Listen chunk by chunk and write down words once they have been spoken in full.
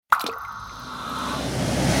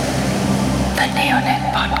the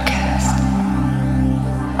Neonet Podcast.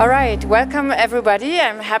 All right, welcome everybody.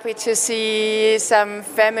 I'm happy to see some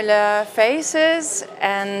familiar faces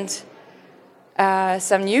and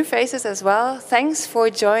some new faces as well. Thanks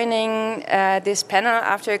for joining this panel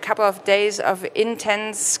after a couple of days of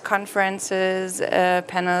intense conferences,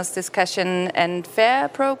 panels, discussion, and fair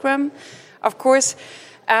program. Of course,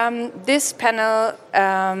 this panel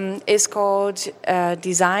is called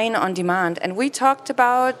Design on Demand, and we talked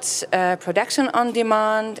about production on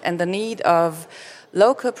demand and the need of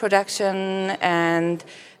local production and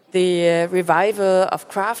the revival of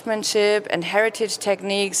craftsmanship and heritage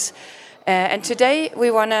techniques. And today we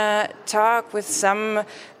want to talk with some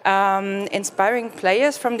inspiring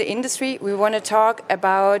players from the industry. We want to talk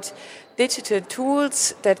about digital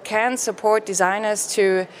tools that can support designers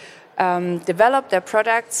to develop their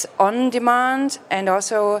products on demand and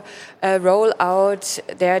also roll out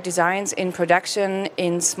their designs in production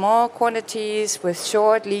in small quantities with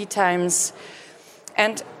short lead times.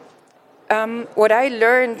 And what I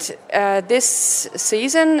learned this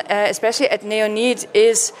season, especially at Neonet,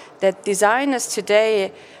 is that designers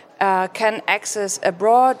today can access a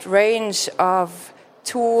broad range of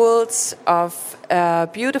tools, of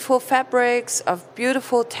beautiful fabrics, of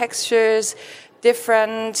beautiful textures,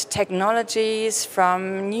 different technologies,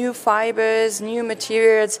 from new fibers, new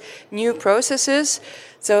materials, new processes.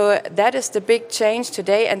 So that is the big change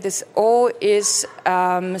today, and this all is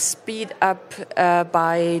speed up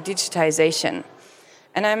by digitization.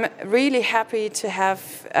 And I'm really happy to have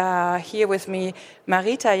here with me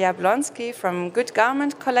Marita Jablonski from Good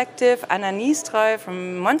Garment Collective, Anna Niestreu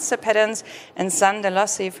from Monster Patterns, and Sander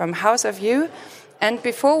Lossi from House of You. And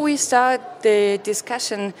before we start the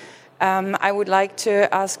discussion, I would like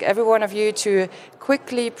to ask every one of you to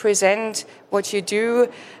quickly present what you do,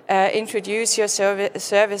 introduce your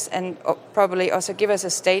service, and probably also give us a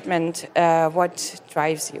statement what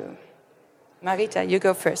drives you. Marita, you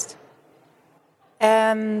go first.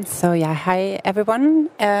 Hi everyone.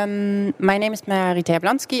 My name is Marita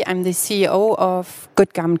Jablonski. I'm the CEO of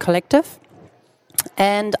Good Garment Collective.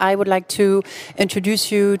 And I would like to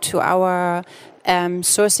introduce you to our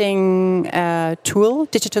sourcing tool,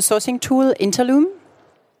 digital sourcing tool, Interloom.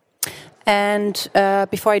 And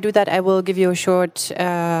before I do that, I will give you a short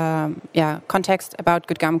context about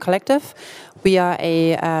Good Garment Collective. We are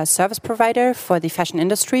a service provider for the fashion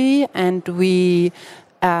industry, and we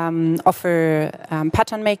offer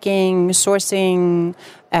pattern making, sourcing,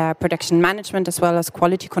 production management, as well as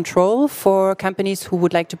quality control for companies who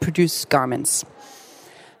would like to produce garments.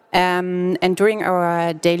 And during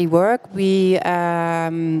our daily work, we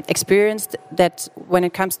experienced that when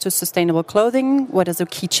it comes to sustainable clothing, what is a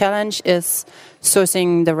key challenge is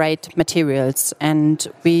sourcing the right materials. And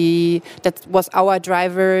that was our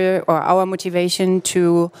driver or our motivation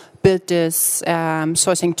to build this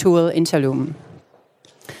sourcing tool, Interloom.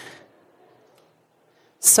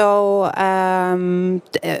 So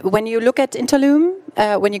when you look at Interloom,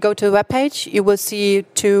 when you go to the webpage, you will see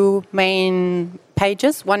two main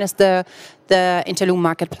pages. One is the Interloom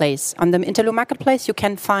Marketplace. On the Interloom Marketplace, you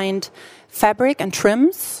can find fabric and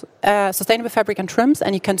trims, sustainable fabric and trims,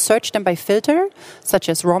 and you can search them by filter, such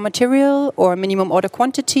as raw material or minimum order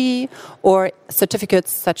quantity, or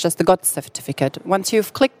certificates such as the GOTS certificate. Once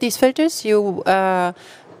you've clicked these filters,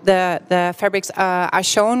 the fabrics are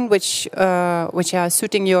shown which are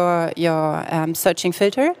suiting your searching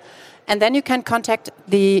filter, and then you can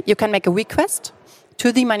make a request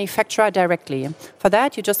to the manufacturer directly. For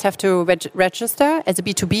that, you just have to register as a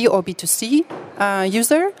B2B or B2C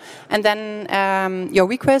user, and then your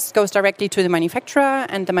request goes directly to the manufacturer,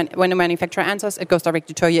 and when the manufacturer answers, it goes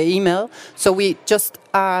directly to your email. So we just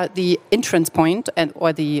are the entrance point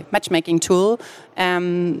or the matchmaking tool.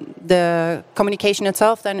 The communication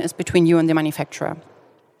itself then is between you and the manufacturer.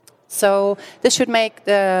 So this should make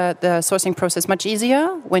the sourcing process much easier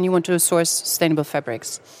when you want to source sustainable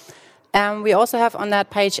fabrics. We also have on that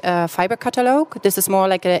page a fiber catalog. This is more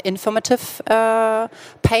like an informative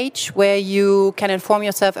page where you can inform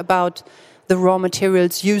yourself about the raw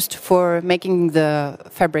materials used for making the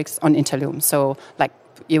fabrics on Interloom. So, like,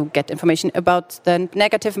 you get information about the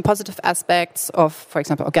negative and positive aspects of, for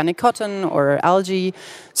example, organic cotton or algae.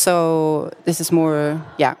 So this is more,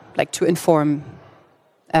 like to inform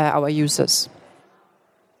our users.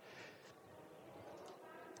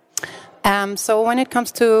 So when it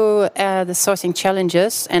comes to the sourcing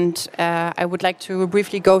challenges, and I would like to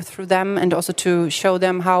briefly go through them and also to show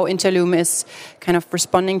them how Interloom is kind of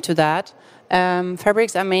responding to that.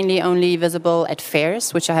 Fabrics are mainly only visible at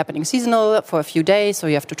fairs, which are happening seasonal for a few days, so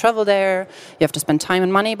you have to travel there, you have to spend time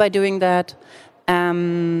and money by doing that.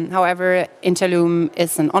 However, Interloom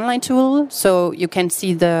is an online tool, so you can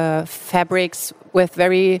see the fabrics with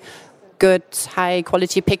very good,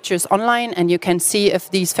 high-quality pictures online, and you can see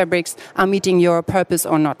if these fabrics are meeting your purpose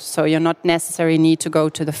or not. So you not necessarily need to go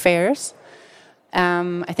to the fairs.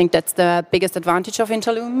 I think that's the biggest advantage of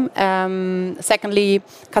Interloom. Secondly,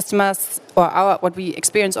 customers, or what we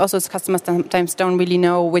experience also is customers sometimes don't really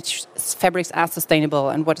know which fabrics are sustainable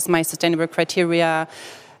and what is my sustainable criteria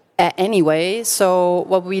anyway. So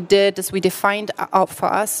what we did is we defined out for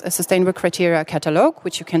us a sustainable criteria catalog,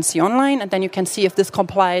 which you can see online, and then you can see if this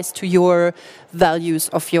complies to your values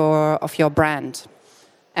of your brand.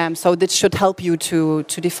 So this should help you to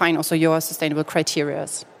define also your sustainable criteria.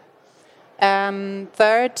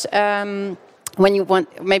 Third, when you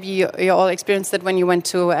want, maybe you all experienced that when you went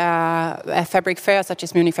to a fabric fair such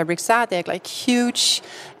as Munich Fabric Saar, they have like huge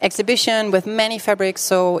exhibition with many fabrics.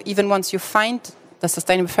 So even once you find the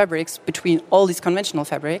sustainable fabrics between all these conventional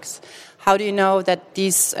fabrics, how do you know that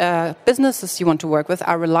these businesses you want to work with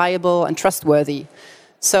are reliable and trustworthy?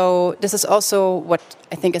 So this is also what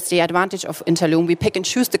I think is the advantage of Interloom. We pick and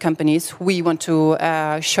choose the companies who we want to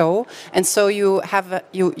show, and so you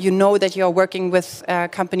know that you are working with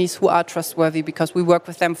companies who are trustworthy because we work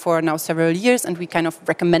with them for now several years, and we kind of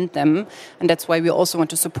recommend them, and that's why we also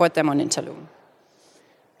want to support them on Interloom.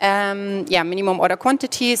 Minimum order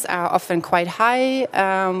quantities are often quite high.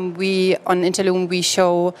 On Interloom we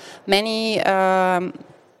show many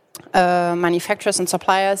manufacturers and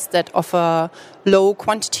suppliers that offer low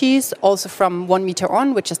quantities, also from 1 meter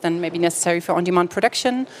on, which is then maybe necessary for on-demand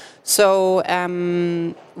production. So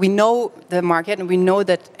we know the market, and we know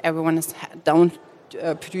that everyone don't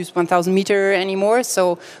produce 1,000 meter anymore.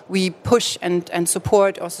 So we push and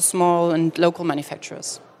support also small and local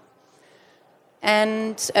manufacturers.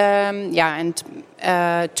 And to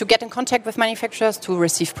get in contact with manufacturers to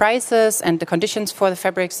receive prices and the conditions for the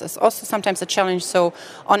fabrics is also sometimes a challenge. So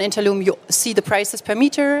on Interloom you see the prices per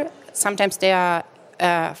meter. Sometimes they are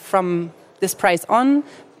from this price on.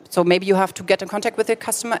 So maybe you have to get in contact with the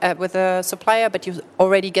customer, with the supplier, but you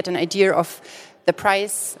already get an idea of the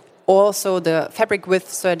price, also the fabric width.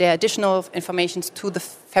 So there are additional information to the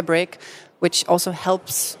fabric, which also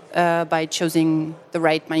helps by choosing the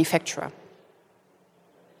right manufacturer.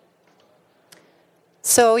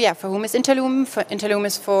 So for whom is Interloom? Interloom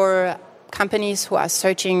is for companies who are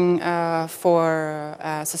searching for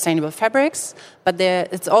sustainable fabrics, but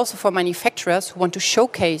it's also for manufacturers who want to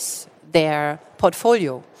showcase their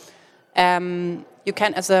portfolio. You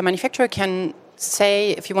can, as a manufacturer, can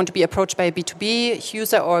say if you want to be approached by a B2B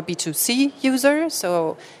user or a B2C user.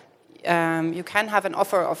 So you can have an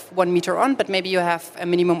offer of 1 meter on, but maybe you have a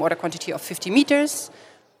minimum order quantity of 50 meters.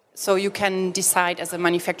 So you can decide as a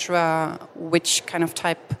manufacturer which kind of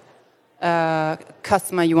type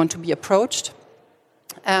customer you want to be approached.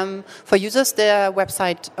 For users, the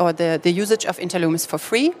website or the usage of Interloom is for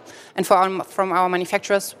free. And from our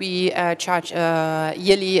manufacturers, we charge a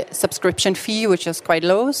yearly subscription fee, which is quite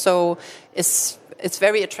low. So it's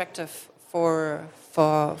very attractive for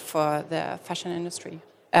the fashion industry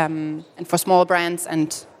and for small brands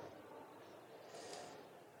and.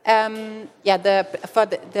 Our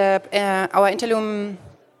Interloom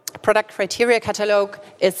product criteria catalog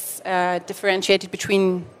is differentiated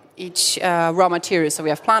between each raw material. So we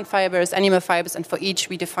have plant fibers, animal fibers, and for each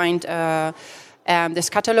we defined this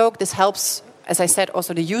catalog. This helps, as I said,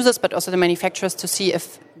 also the users, but also the manufacturers to see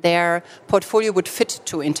if their portfolio would fit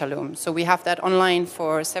to Interloom. So we have that online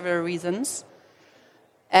for several reasons.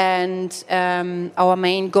 And our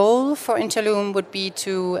main goal for Interloom would be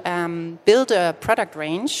to build a product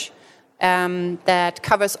range that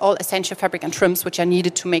covers all essential fabric and trims which are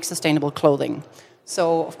needed to make sustainable clothing.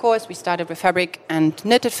 So, of course, we started with fabric and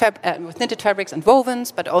knitted fabrics and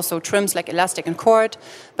wovens, but also trims like elastic and cord.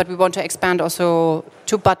 But we want to expand also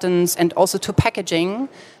to buttons and also to packaging.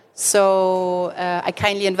 So I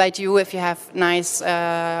kindly invite you, if you have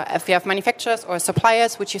manufacturers or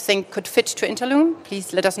suppliers which you think could fit to Interloom,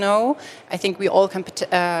 please let us know. I think we all can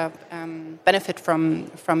benefit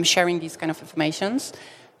from sharing these kind of informations.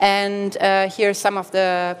 And here are some of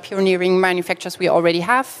the pioneering manufacturers we already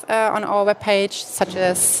have on our webpage, such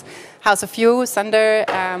as House of You, Sander,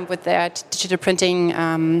 with their digital printing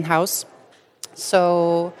house.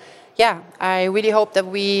 So I really hope that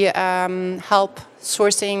we help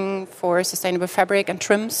sourcing for sustainable fabric and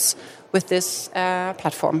trims with this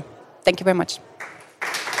platform. Thank you very much.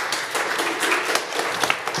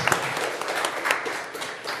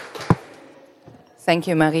 Thank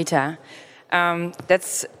you, Marita.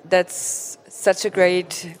 That's such a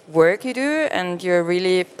great work you do, and you're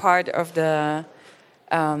really part of the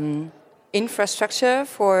infrastructure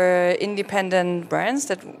for independent brands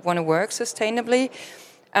that want to work sustainably.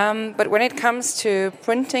 But when it comes to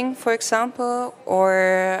printing, for example,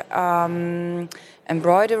 or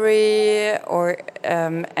embroidery, or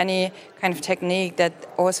any kind of technique that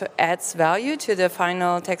also adds value to the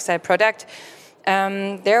final textile product,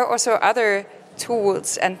 there are also other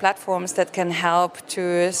tools and platforms that can help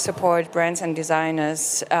to support brands and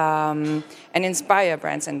designers and inspire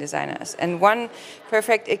brands and designers. And one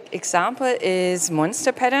perfect example is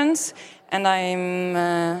Monster Patterns, and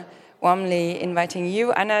I'm warmly inviting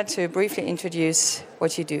you, Anna, to briefly introduce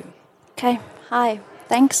what you do. Okay, hi.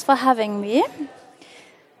 Thanks for having me.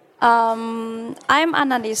 I'm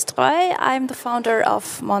Anna Nistroy. I'm the founder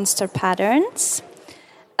of Monster Patterns.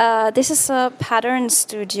 This is a pattern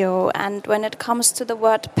studio, and when it comes to the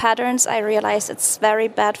word patterns, I realize it's very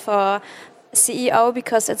bad for CEO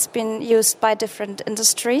because it's been used by different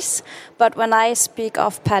industries. But when I speak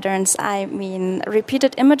of patterns, I mean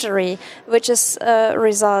repeated imagery, which is a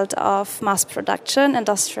result of mass production,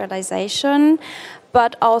 industrialization,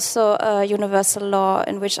 but also a universal law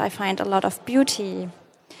in which I find a lot of beauty.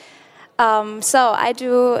 So I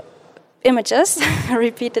do images,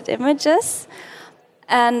 repeated images,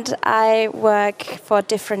 and I work for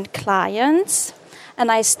different clients.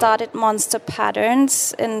 And I started Monster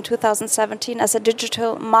Patterns in 2017 as a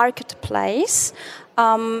digital marketplace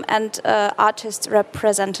and artist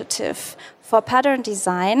representative for pattern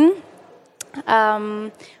design,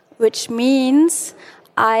 which means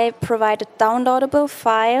I provided downloadable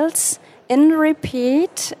files in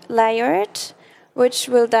repeat, layered, which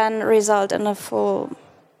will then result in a full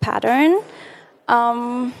pattern.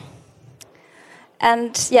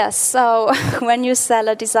 And yes, so when you sell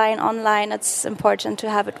a design online, it's important to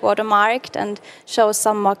have it watermarked and show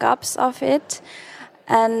some mock-ups of it,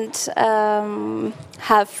 and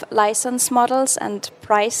have license models and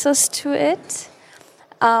prices to it.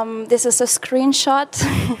 This is a screenshot.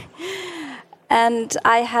 And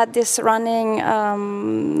I had this running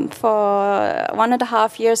for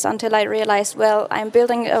 1.5 years until I realized, well, I'm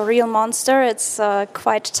building a real monster. It's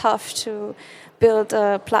quite tough to build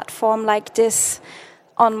a platform like this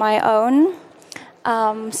on my own.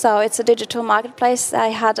 So it's a digital marketplace. I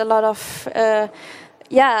had a lot of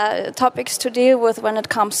topics to deal with when it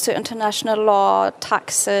comes to international law,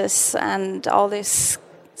 taxes, and all this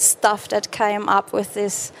stuff that came up with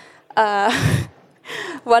this.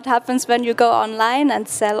 What happens when you go online and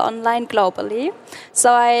sell online globally?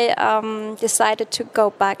 So I decided to go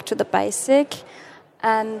back to the basic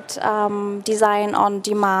and design on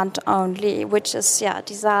demand only, which is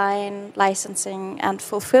design, licensing, and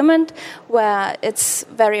fulfillment, where it's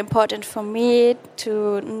very important for me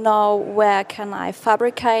to know where can I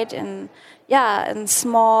fabricate in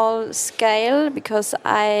small scale, because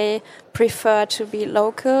I prefer to be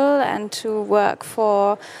local and to work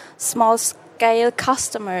for small scale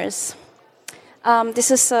customers. This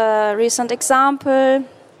is a recent example,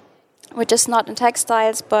 which is not in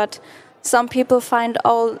textiles, but some people find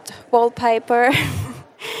old wallpaper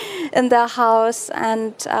in their house,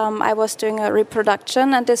 and I was doing a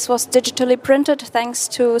reproduction, and this was digitally printed thanks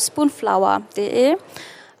to Spoonflower.de.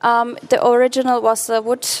 The original was a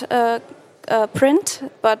wood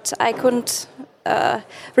print, but I couldn't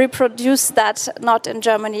reproduce that, not in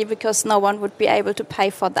Germany, because no one would be able to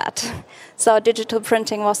pay for that. So digital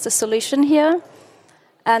printing was the solution here.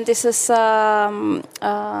 And this is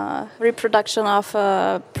a reproduction of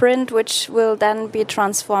a print, which will then be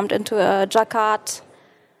transformed into a jacquard,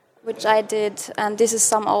 which I did. And this is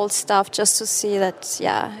some old stuff, just to see that,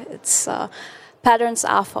 it's patterns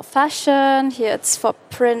are for fashion. Here it's for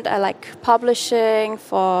print. I like publishing,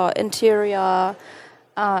 for interior,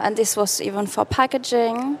 and this was even for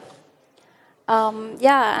packaging.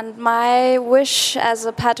 And my wish as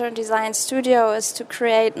a pattern design studio is to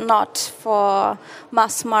create not for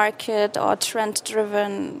mass market or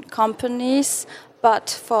trend-driven companies, but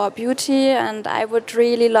for beauty. And I would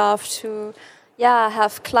really love to,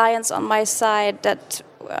 have clients on my side that,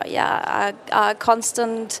 are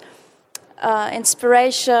constant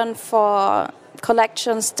inspiration for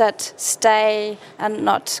collections that stay and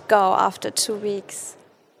not go after 2 weeks.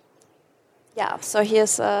 So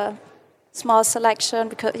here's a small selection,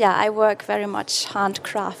 because I work very much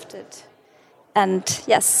handcrafted, and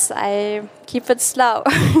yes, I keep it slow.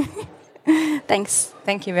 Thanks.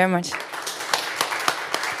 Thank you very much.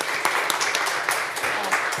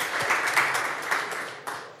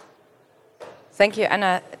 Thank you,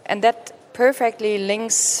 Anna. And that perfectly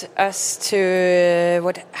links us to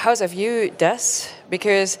what House of You does,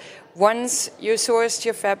 because once you sourced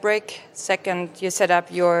your fabric, second you set up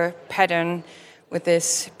your pattern with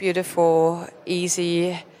this beautiful,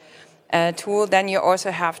 easy tool. Then you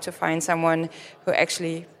also have to find someone who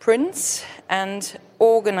actually prints and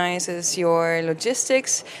organizes your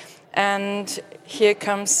logistics. And here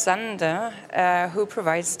comes Sander, who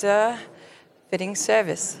provides the fitting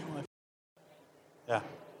service. Yeah,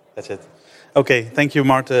 that's it. Okay, thank you,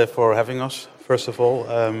 Marta, for having us. First of all,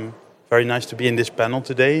 very nice to be in this panel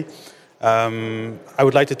today. I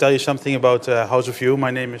would like to tell you something about House of You.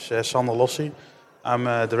 My name is Sander Lossi. I'm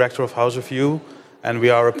director of House of You, and we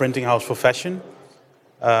are a printing house for fashion.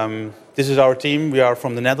 This is our team. We are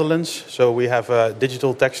from the Netherlands, so we have a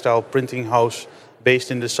digital textile printing house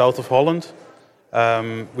based in the south of Holland.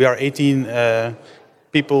 We are 18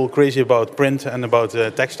 people crazy about print and about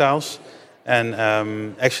textiles. And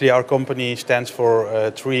actually our company stands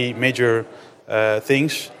for 3 major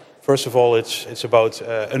things. First of all, it's about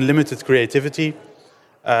unlimited creativity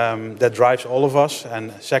that drives all of us.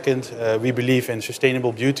 And second, we believe in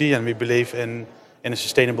sustainable beauty, and we believe in a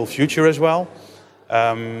sustainable future as well.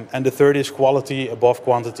 And the third is quality above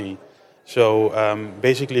quantity. So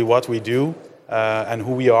basically what we do and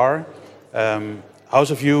who we are. House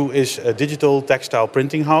of You is a digital textile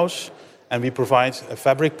printing house, and we provide a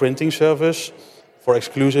fabric printing service for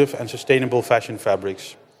exclusive and sustainable fashion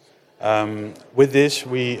fabrics. With this,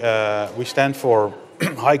 we stand for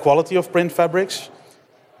high quality of print fabrics,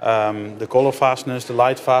 the color fastness, the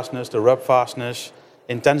light fastness, the rub fastness,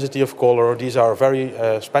 intensity of color. These are very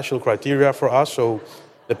special criteria for us. So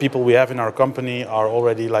the people we have in our company are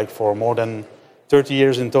already like for more than 30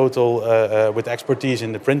 years in total with expertise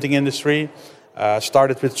in the printing industry.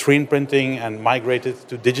 Started with screen printing and migrated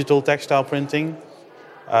to digital textile printing.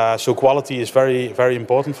 So quality is very, very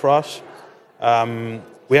important for us.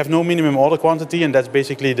 We have no minimum order quantity, and that's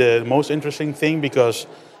basically the most interesting thing, because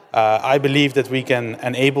I believe that we can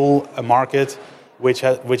enable a market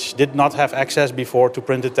which did not have access before to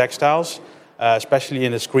printed textiles, especially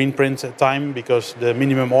in the screen print time, because the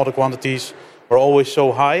minimum order quantities were always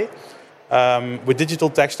so high. With digital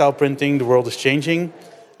textile printing, the world is changing.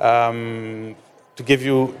 To give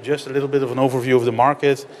you just a little bit of an overview of the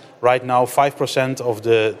market, right now 5% of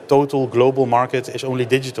the total global market is only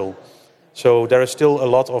digital. So there is still a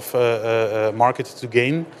lot of market to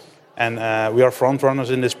gain, and we are front runners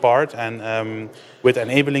in this part, and with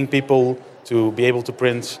enabling people to be able to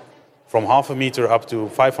print from 0.5 meter up to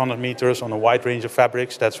 500 meters on a wide range of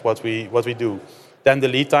fabrics. That's what we do. Then the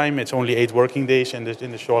lead time, it's only 8 working days in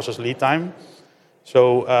the shortest lead time.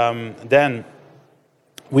 So then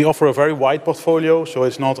we offer a very wide portfolio, so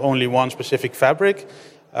it's not only one specific fabric.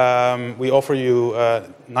 We offer you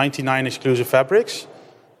 99 exclusive fabrics.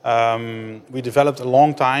 We developed a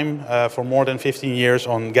long time, for more than 15 years,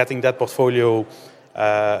 on getting that portfolio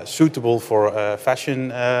suitable for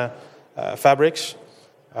fashion fabrics.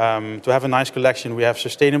 To have a nice collection, we have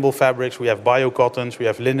sustainable fabrics, we have bio-cottons, we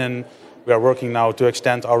have linen. We are working now to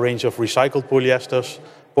extend our range of recycled polyesters,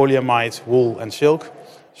 polyamide, wool and silk.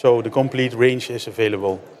 So the complete range is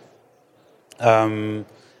available. Then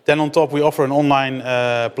on top we offer an online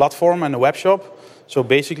platform and a web shop. So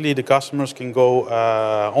basically the customers can go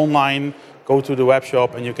online, go to the web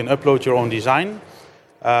shop, and you can upload your own design.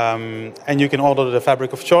 And you can order the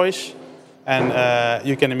fabric of choice, and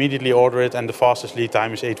you can immediately order it, and the fastest lead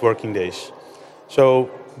time is 8 working days. So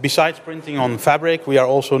besides printing on fabric, we are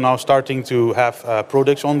also now starting to have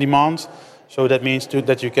products on demand. So that means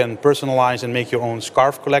that you can personalize and make your own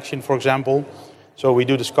scarf collection, for example. So we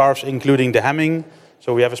do the scarves including the hemming.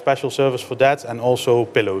 So we have a special service for that, and also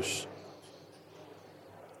pillows.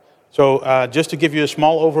 So just to give you a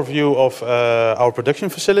small overview of our production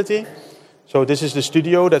facility. So this is the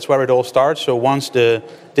studio, that's where it all starts. So once the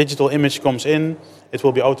digital image comes in, it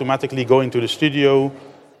will be automatically going to the studio.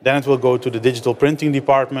 Then it will go to the digital printing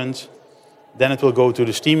department. Then it will go to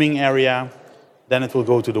the steaming area. Then it will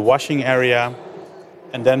go to the washing area.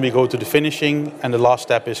 And then we go to the finishing. And the last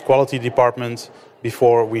step is quality department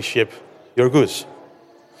before we ship your goods.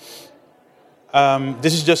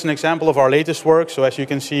 This is just an example of our latest work. So as you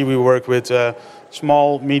can see, we work with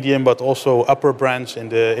small, medium, but also upper brands in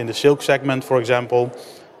the silk segment, for example.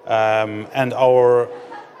 And our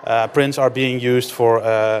prints are being used for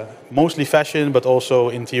mostly fashion, but also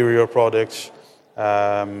interior products.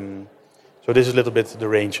 So this is a little bit the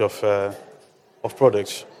range of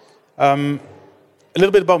products. A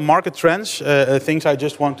little bit about market trends, things I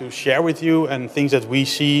just want to share with you, and things that we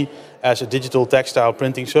see as a digital textile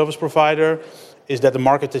printing service provider, is that the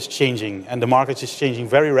market is changing, and the market is changing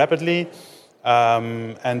very rapidly.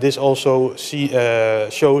 And this also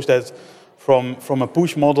shows that from a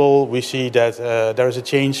push model, we see that there is a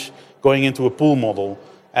change going into a pull model,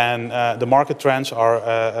 and the market trends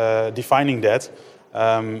are defining that.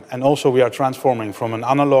 And also we are transforming from an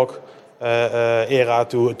analog era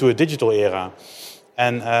to a digital era.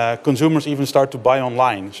 And consumers even start to buy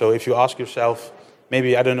online. So if you ask yourself,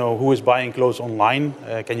 maybe, I don't know, who is buying clothes online?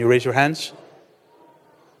 Can you raise your hands?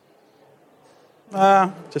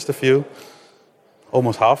 Just a few.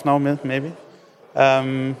 Almost half now, maybe.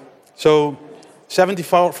 So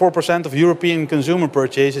 74% of European consumer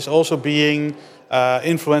purchase is also being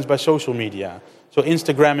influenced by social media. So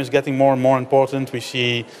Instagram is getting more and more important. We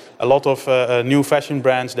see a lot of new fashion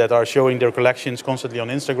brands that are showing their collections constantly on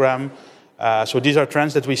Instagram. So these are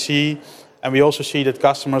trends that we see. And we also see that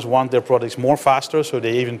customers want their products more faster, so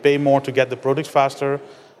they even pay more to get the products faster.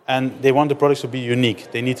 And they want the products to be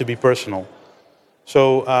unique. They need to be personal.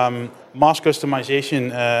 So mass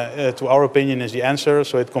customization, to our opinion, is the answer.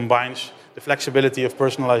 So it combines the flexibility of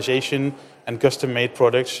personalization and custom-made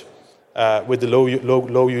products with the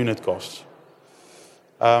low unit costs.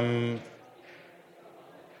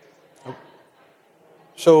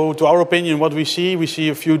 So to our opinion, what we see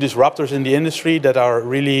a few disruptors in the industry that are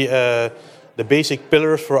really the basic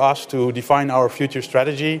pillars for us to define our future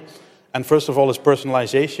strategy. And first of all is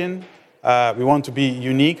personalization. We want to be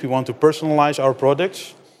unique. We want to personalize our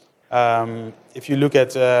products. If you look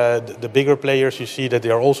at the bigger players, you see that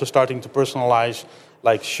they are also starting to personalize,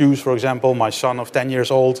 like shoes, for example. My son of 10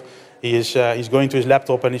 years old, he's going to his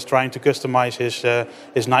laptop and he's trying to customize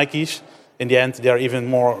his Nikes. In the end, they are even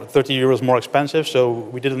more 30 euros more expensive, so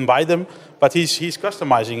we didn't buy them. But he's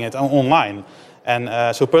customizing it online. And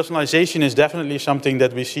so personalization is definitely something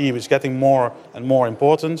that we see is getting more and more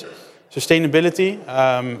important. Sustainability,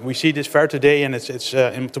 we see this fair today, and it's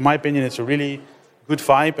to my opinion, it's a really good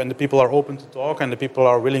vibe, and the people are open to talk, and the people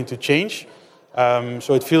are willing to change.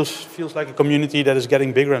 So it feels like a community that is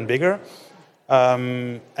getting bigger and bigger.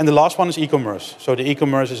 And the last one is e-commerce. So the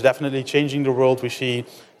e-commerce is definitely changing the world. We see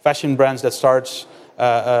fashion brands that starts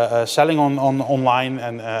selling online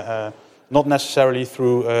and not necessarily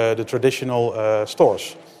through the traditional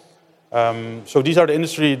stores. So these are the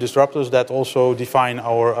industry disruptors that also define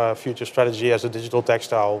our future strategy as a digital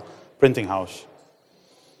textile printing house.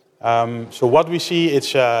 So what we see,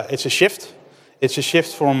 it's a shift. It's a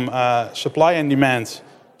shift from supply and demand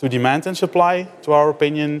to demand and supply, to our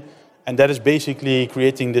opinion, and that is basically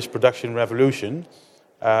creating this production revolution.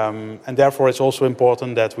 And therefore, it's also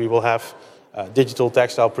important that we will have digital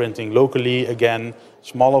textile printing locally, again,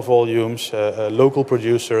 smaller volumes, local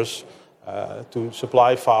producers to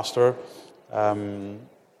supply faster.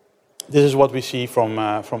 This is what we see from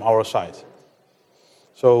our side.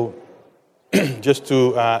 So just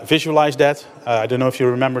to visualize that, I don't know if you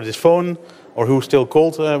remember this phone or who still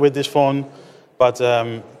called with this phone, but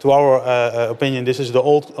to our opinion, this is the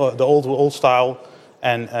old style.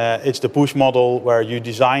 And it's the push model where you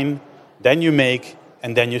design, then you make,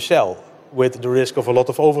 and then you sell, with the risk of a lot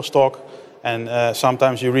of overstock. And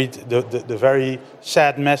sometimes you read the very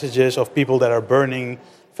sad messages of people that are burning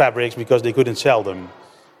fabrics because they couldn't sell them.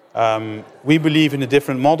 We believe in a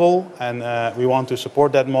different model, and we want to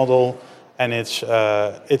support that model. And it's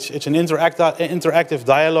an interactive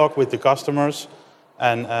dialogue with the customers.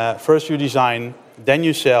 And first you design, then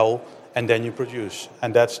you sell, and then you produce.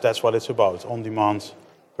 And that's what it's about, on-demand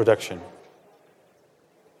production.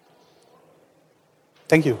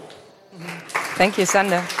 Thank you. Thank you,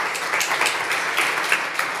 Sander.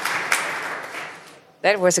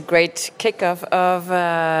 That was a great kickoff of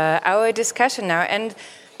our discussion now. And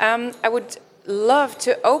I would love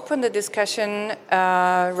to open the discussion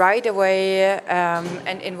right away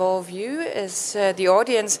and involve you as the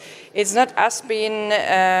audience. It's not us being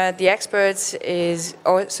the experts. Is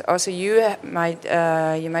also you might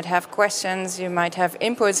have questions, you might have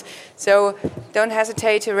inputs. So don't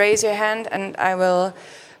hesitate to raise your hand, and I will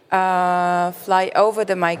fly over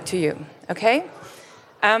the mic to you. Okay?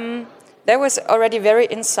 That was already very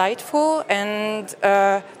insightful, and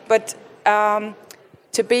but.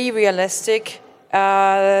 To be realistic,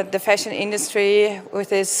 the fashion industry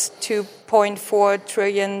with its $2.4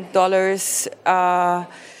 trillion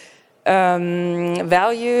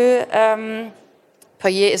value per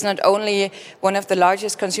year is not only one of the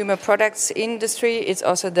largest consumer products industry, it's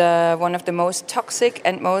also one of the most toxic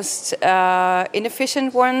and most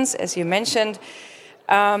inefficient ones, as you mentioned.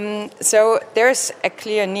 So there's a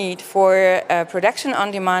clear need for production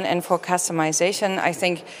on demand and for customization. I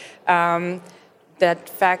think that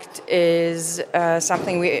fact is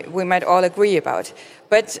something we might all agree about.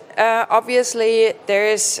 But obviously, there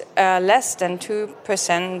is less than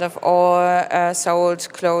 2% of all sold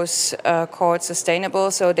clothes called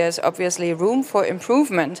sustainable. So there's obviously room for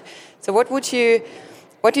improvement. So what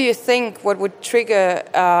do you think? What would trigger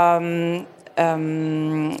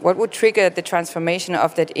what would trigger the transformation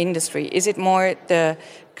of that industry? Is it more the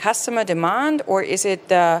customer demand, or is it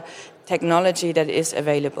the technology that is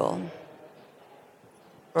available?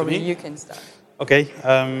 Probably you can start. Okay.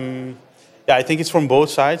 I think it's from both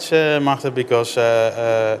sides, Marta, because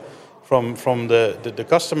from the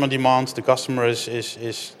customer demands, the customer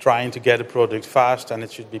is trying to get a product fast and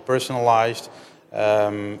it should be personalized.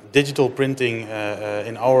 Digital printing,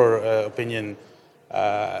 in our opinion,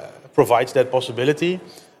 provides that possibility.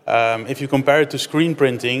 If you compare it to screen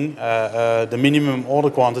printing, the minimum order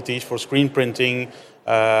quantities for screen printing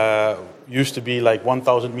used to be like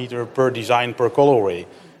 1,000 meter per design per colorway.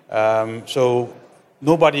 So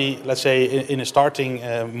nobody, let's say, in a starting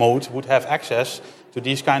mode would have access to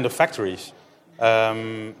these kind of factories.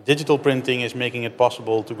 Digital printing is making it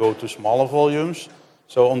possible to go to smaller volumes.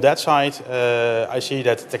 So on that side, I see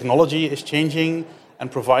that technology is changing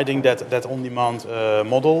and providing that on-demand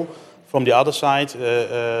model. From the other side,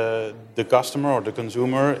 the customer or the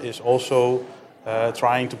consumer is also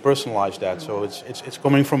trying to personalize that. So it's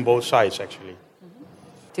coming from both sides, actually.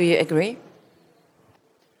 Do you agree?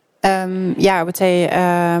 I would say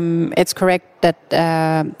it's correct that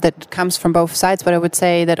that comes from both sides, but I would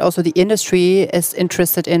say that also the industry is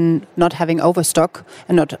interested in not having overstock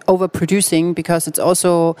and not overproducing, because it's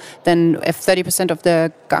also then if 30% of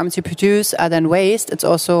the garments you produce are then waste, it's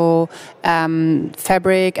also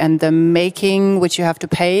fabric and the making which you have to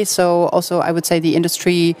pay. So also I would say the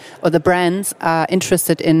industry or the brands are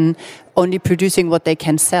interested in only producing what they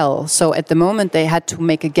can sell. So at the moment they had to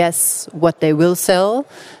make a guess what they will sell.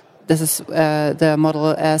 This is the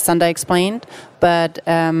model Sander explained. But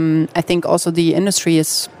I think also the industry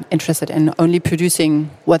is interested in only producing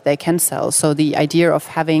what they can sell. So the idea of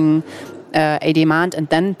having a demand and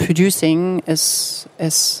then producing is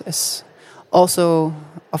also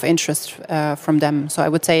of interest from them. So I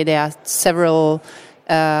would say there are several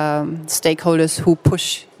stakeholders who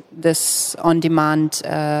push this on-demand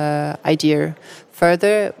idea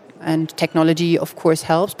further. And technology, of course,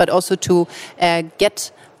 helps, but also to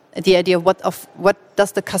get the idea of what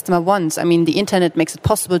does the customer want. I mean, the internet makes it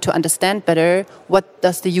possible to understand better what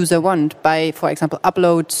does the user want by, for example,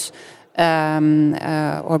 uploads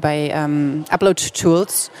or by upload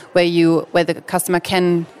tools where the customer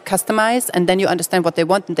can customize, and then you understand what they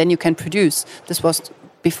want, and then you can produce. This was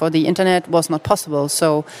before the internet was not possible.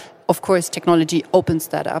 So, of course, technology opens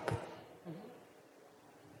that up.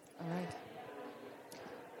 All right.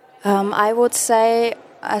 I would say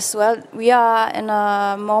as well, we are in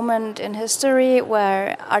a moment in history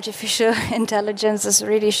where artificial intelligence is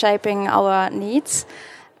really shaping our needs,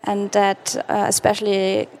 and that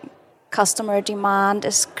especially customer demand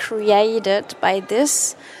is created by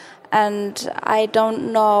this. And I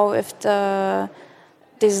don't know if the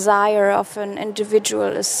desire of an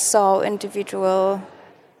individual is so individual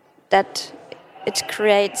that it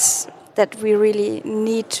creates that we really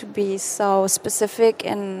need to be so specific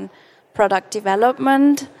in product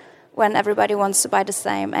development when everybody wants to buy the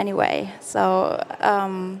same anyway. So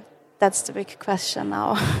that's the big question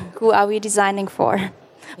now. Who are we designing for? Yeah.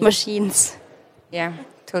 Machines. Yeah,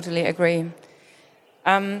 totally agree.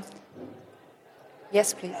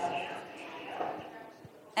 Yes, please.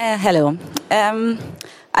 Hello.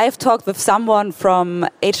 I've talked with someone from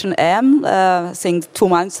H&M, I think 2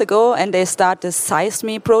 months ago, and they start this Size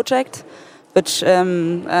Me project, which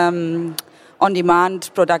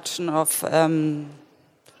on-demand production of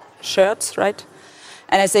shirts, right?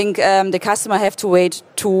 And I think the customer have to wait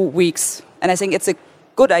 2 weeks. And I think it's a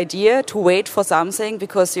good idea to wait for something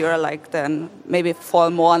because you're like then maybe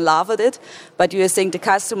fall more in love with it. But you think the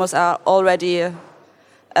customers are already,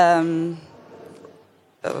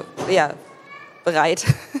 bereit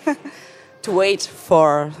to wait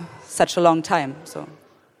for such a long time. So,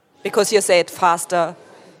 because you say it faster.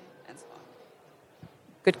 And so on.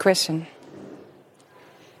 Good question.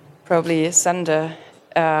 Probably Sander,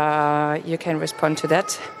 you can respond to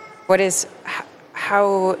that.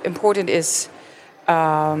 How important is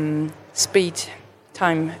speed,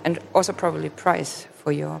 time, and also probably price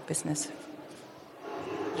for your business?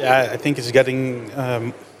 Yeah, I think it's getting.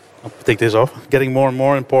 I'll take this off. Getting more and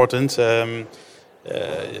more important. The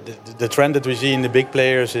trend that we see in the big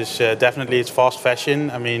players is definitely it's fast fashion.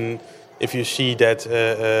 I mean, if you see that.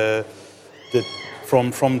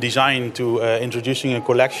 From design to introducing a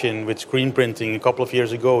collection with screen printing a couple of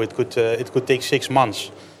years ago, it could take 6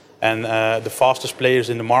 months, and the fastest players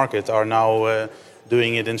in the market are now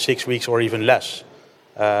doing it in 6 weeks or even less.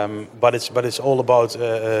 But it's all about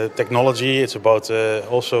technology. It's about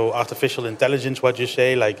also artificial intelligence. What you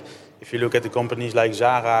say, like if you look at the companies like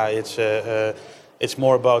Zara, it's It's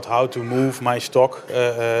more about how to move my stock,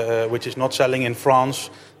 which is not selling in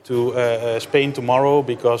France, to Spain tomorrow,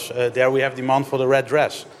 because there we have demand for the red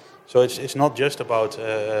dress. So it's not just about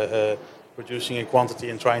producing in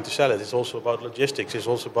quantity and trying to sell it. It's also about logistics. It's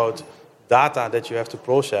also about data that you have to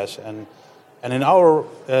process. And in our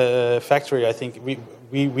factory, I think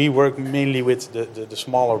we work mainly with the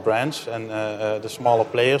smaller brands and the smaller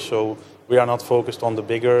players. So we are not focused on the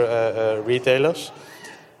bigger retailers.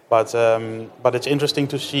 But it's interesting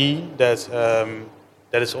to see that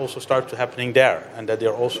it's also started to happening there, and that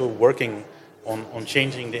they're also working on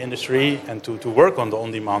changing the industry and to work on the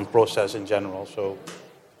on-demand process in general. So,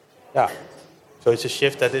 yeah, so it's a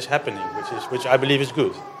shift that is happening, which I believe is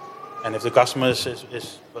good. And if the customer is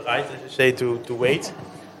right, as you say, to wait,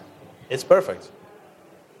 it's perfect.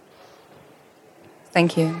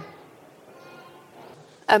 Thank you.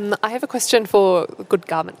 I have a question for Good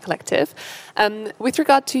Garment Collective. With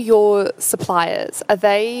regard to your suppliers, are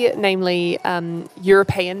they namely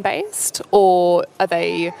European-based or are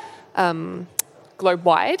they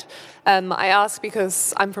globe-wide? I ask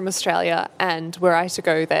because I'm from Australia, and were I to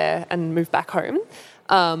go there and move back home,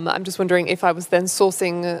 I'm just wondering if I was then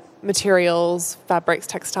sourcing materials, fabrics,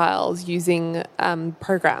 textiles using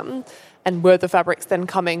program, and were the fabrics then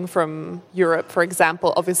coming from Europe, for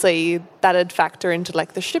example, obviously that'd factor into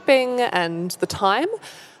like the shipping and the time.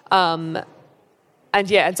 And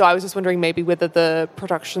so I was just wondering maybe whether the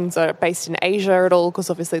productions are based in Asia at all,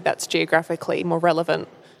 because obviously that's geographically more relevant.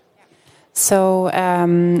 So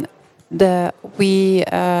I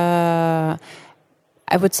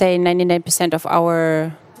would say 99% of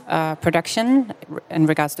our production in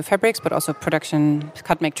regards to fabrics, but also production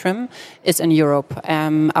cut, make, trim, is in Europe.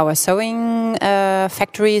 Our sewing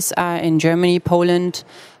factories are in Germany, Poland,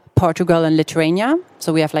 Portugal, and Lithuania.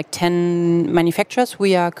 So we have like 10 manufacturers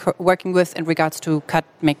we are working with in regards to cut,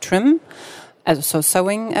 make, trim. So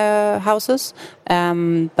sewing houses,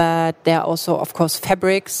 but there are also, of course,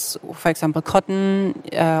 fabrics. For example, cotton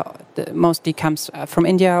mostly comes from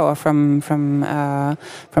India or from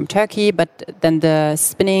Turkey. But then the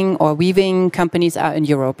spinning or weaving companies are in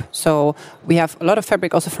Europe. So we have a lot of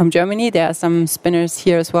fabric also from Germany. There are some spinners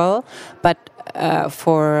here as well. But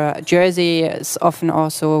for jersey, it's often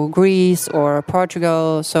also Greece or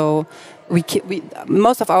Portugal. So we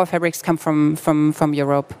most of our fabrics come from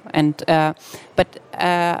Europe, and but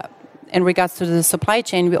in regards to the supply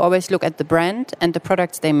chain, we always look at the brand and the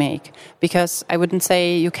products they make, because I wouldn't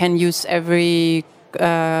say you can use every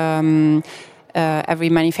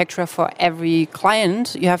manufacturer for every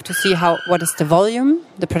client. You have to see what is the volume,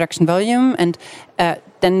 the production volume, and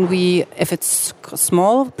then if it's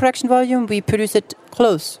small production volume, we produce it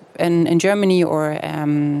close in Germany, or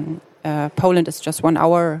Poland is just 1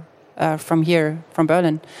 hour. From here, from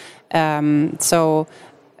Berlin. So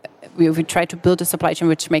we try to build a supply chain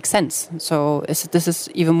which makes sense. So this is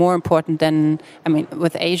even more important than,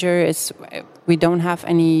 with Asia, we don't have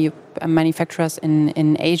any manufacturers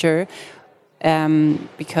in Asia,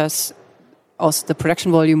 because also the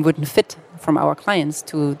production volume wouldn't fit from our clients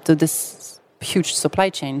to this huge supply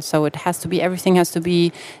chain. So everything has to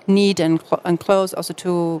be neat and close, also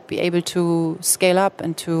to be able to scale up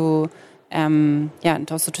and to and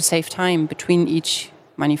also to save time between each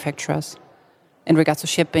manufacturers in regards to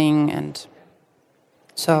shipping. And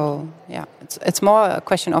so, it's more a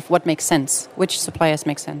question of what makes sense, which suppliers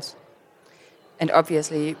make sense. And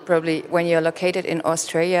obviously, probably when you're located in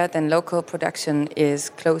Australia, then local production is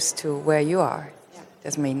close to where you are.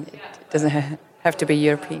 Doesn't mean it doesn't have to be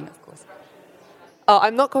European, of course. Oh,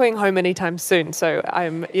 I'm not going home anytime soon, so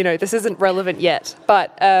this isn't relevant yet.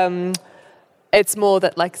 But it's more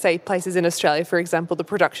that, like, say, places in Australia, for example, the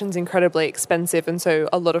production's incredibly expensive, and so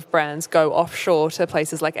a lot of brands go offshore to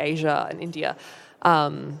places like Asia and India.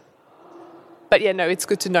 But it's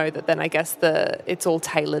good to know that then I guess it's all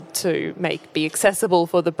tailored to be accessible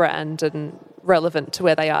for the brand and relevant to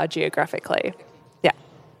where they are geographically. Yeah.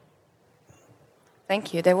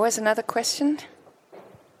 Thank you. There was another question.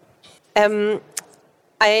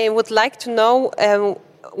 I would like to know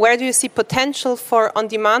where do you see potential for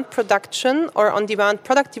on-demand production or on-demand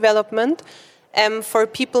product development for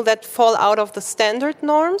people that fall out of the standard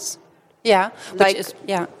norms? Yeah.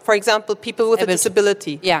 For example, people with a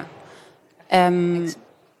disability. Yeah.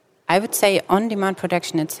 I would say on-demand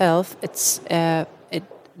production itself, there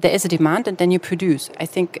is a demand and then you produce. I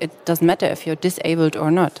think it doesn't matter if you're disabled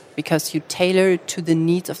or not, because you tailor to the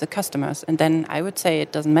needs of the customers. And then I would say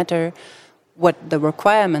it doesn't matter what the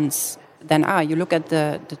requirements then are. You look at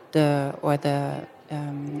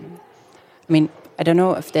I don't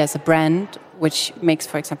know if there's a brand which makes,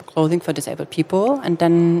 for example, clothing for disabled people, and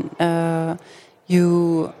then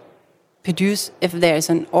you produce if there is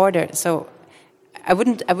an order. So I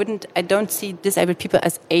don't see disabled people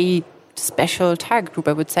as a special target group.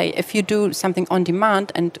 I would say if you do something on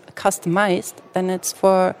demand and customized, then it's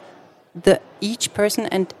for each person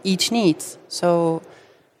and each needs. So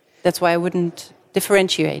that's why I wouldn't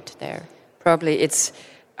differentiate there. Probably it's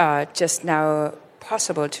just now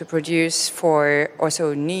possible to produce for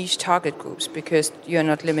also niche target groups because you're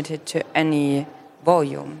not limited to any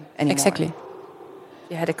volume anymore. Exactly.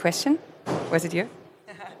 You had a question? Was it you?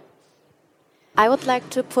 I would like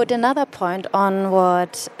to put another point on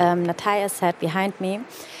what Natalia said behind me,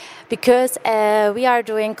 because we are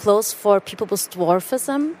doing clothes for people with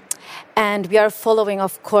dwarfism, and we are following,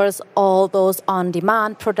 of course, all those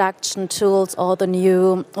on-demand production tools, all the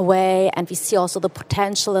new way, and we see also the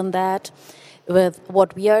potential in that with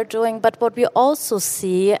what we are doing. But what we also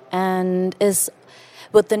see and is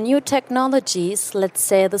with the new technologies, let's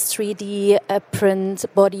say the 3D print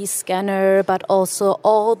body scanner, but also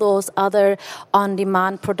all those other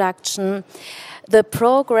on-demand production, the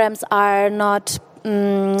programs are not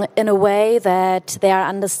in a way that they are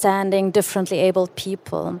understanding differently abled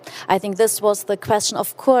people. I think this was the question.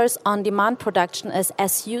 Of course, on-demand production is,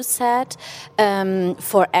 as you said,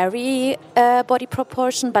 for every body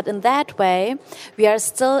proportion, but in that way, we are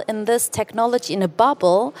still in this technology in a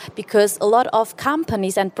bubble, because a lot of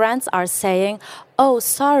companies and brands are saying, oh,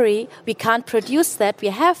 sorry, we can't produce that, we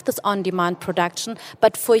have this on-demand production,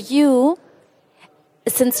 but for you,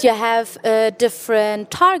 since you have a different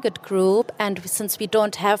target group and since we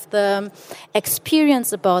don't have the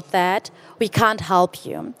experience about that, we can't help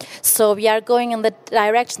you. So we are going in the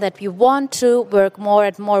direction that we want to work more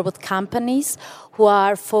and more with companies who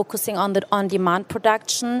are focusing on the on-demand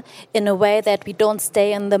production in a way that we don't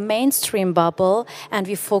stay in the mainstream bubble, and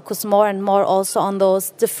we focus more and more also on those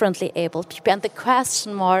differently abled people. And the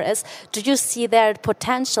question more is, do you see their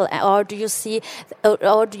potential, or do you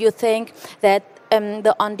think that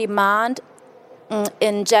the on-demand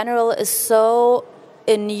in general is so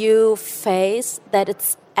a new phase that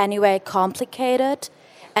it's anyway complicated,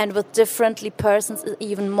 and with differently persons is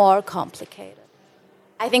even more complicated?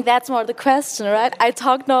 I think that's more the question, right? I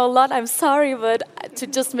talk now a lot, I'm sorry, but to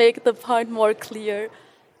just make the point more clear.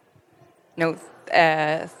 No,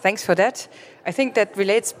 thanks for that. I think that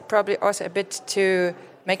relates probably also a bit to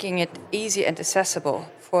making it easy and accessible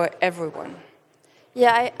for everyone.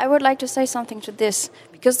 Yeah, I would like to say something to this,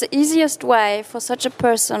 because the easiest way for such a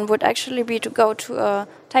person would actually be to go to a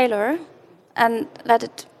tailor and let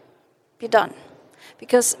it be done.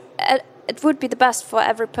 Because it would be the best for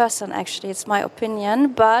every person, actually, it's my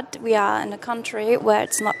opinion, but we are in a country where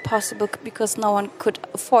it's not possible because no one could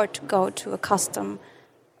afford to go to a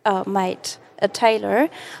custom-made tailor.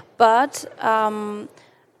 But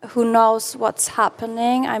who knows what's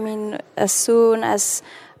happening? I mean, as soon as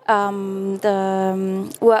the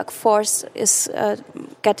workforce is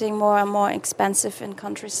getting more and more expensive in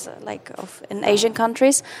countries in Asian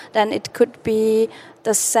countries, then it could be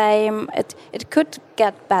the same. It could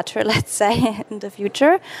get better, let's say, in the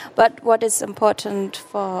future. But what is important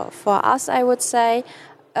for us, I would say,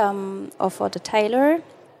 or for the tailor,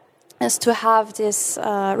 is to have these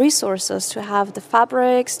resources, to have the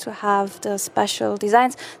fabrics, to have the special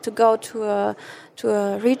designs, to go to a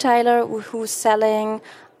retailer who's selling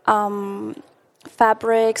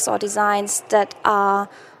fabrics or designs that are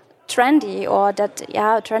trendy, or that,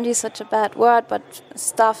 trendy is such a bad word, but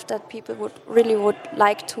stuff that people would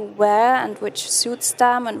like to wear and which suits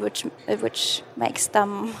them and which makes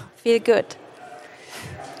them feel good.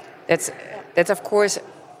 That's of course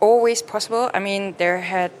always possible. I mean, there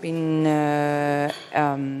had been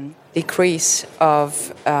decrease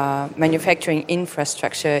of manufacturing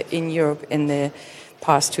infrastructure in Europe in the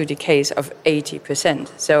past 2 decades of 80%.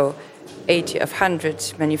 So 80 of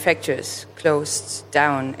 100 manufacturers closed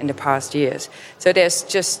down in the past years. So there's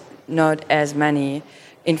just not as many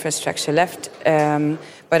infrastructure left.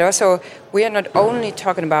 But also, we are not only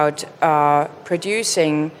talking about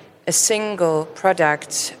producing a single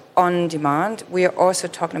product on demand, we are also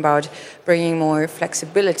talking about bringing more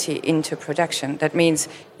flexibility into production. That means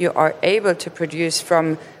you are able to produce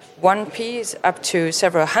from one piece up to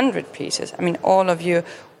several hundred pieces. I mean, all of you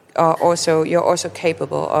are you're also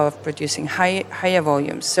capable of producing higher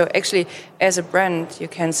volumes. So actually, as a brand, you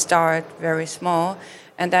can start very small,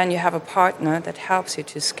 and then you have a partner that helps you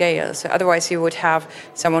to scale. So otherwise, you would have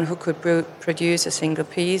someone who could produce a single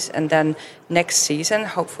piece, and then next season,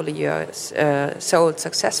 hopefully you're sold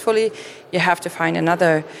successfully, you have to find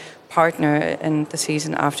another partner in the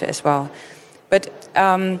season after as well. But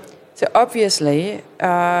So obviously,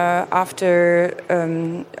 after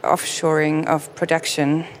offshoring of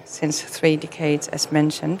production since 3 decades, as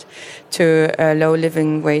mentioned, to low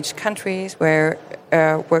living wage countries where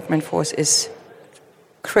workman force is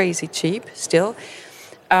crazy cheap still,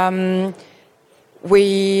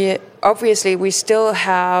 we still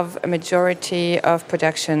have a majority of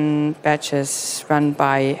production batches run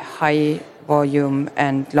by high volume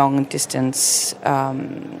and long distance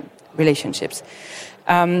relationships.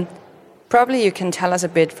 Probably you can tell us a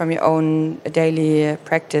bit from your own daily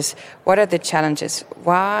practice. What are the challenges?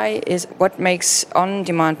 What makes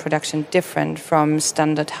on-demand production different from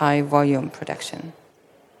standard high-volume production?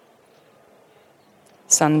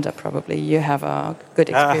 Sander, probably you have a good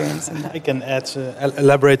experience in that. I can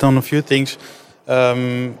elaborate on a few things.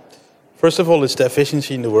 First of all, it's the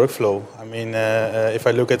efficiency in the workflow. I mean, if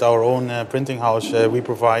I look at our own printing house, we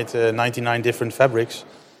provide 99 different fabrics.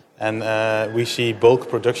 And we see bulk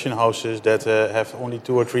production houses that have only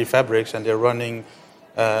 2 or 3 fabrics, and they're running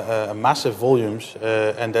massive volumes.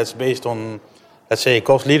 And that's based on, let's say, a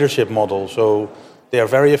cost leadership model. So they are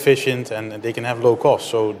very efficient and they can have low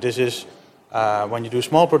cost. So this is when you do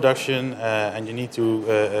small production and you need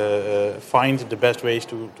to find the best ways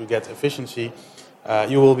to get efficiency,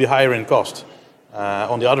 you will be higher in cost.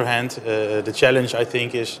 On the other hand, the challenge, I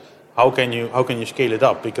think, is how can you scale it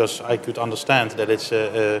up? Because I could understand that it's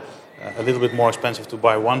a little bit more expensive to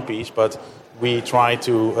buy one piece, but we try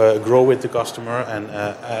to grow with the customer, and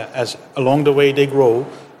as along the way they grow,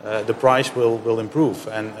 the price will improve.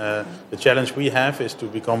 And the challenge we have is to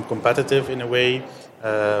become competitive in a way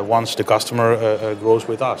once the customer grows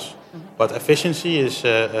with us. Mm-hmm. But efficiency is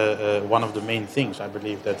one of the main things, I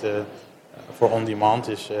believe, that for on-demand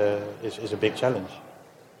is a big challenge.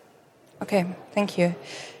 Okay, thank you.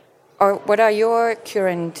 What are your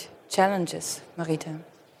current challenges, Marita?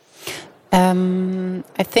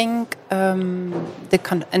 I think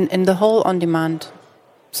in the whole on-demand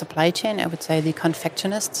supply chain, I would say the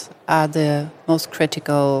confectionists are the most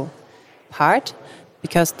critical part,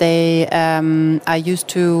 because they are used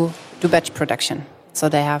to do batch production. So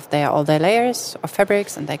they have all their layers of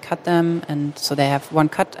fabrics and they cut them, and so they have one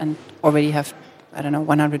cut and already have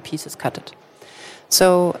 100 pieces cutted.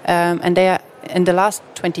 So and they are, in the last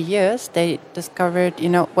 20 years, they discovered,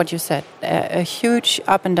 what you said, a huge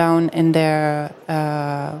up and down in their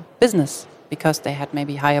business, because they had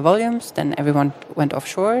maybe higher volumes, then everyone went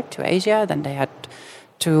offshore to Asia, then they had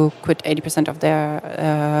to quit 80% of their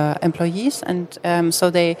employees, and so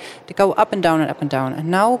they go up and down and up and down. And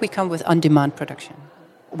now we come with on-demand production,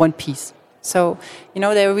 one piece. So,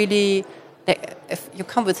 if you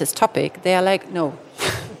come with this topic, they are like, no.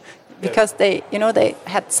 Because they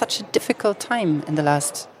had such a difficult time in the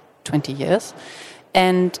last 20 years.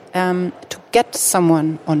 And to get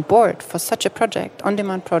someone on board for such a project,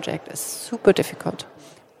 on-demand project, is super difficult.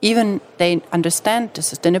 Even they understand the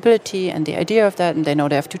sustainability and the idea of that, and they know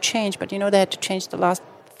they have to change, but they had to change the last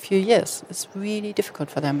few years. It's really difficult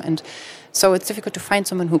for them. And so it's difficult to find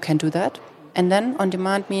someone who can do that. And then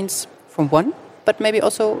on-demand means from 1, but maybe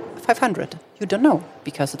also 500. You don't know,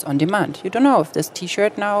 because it's on demand. You don't know if this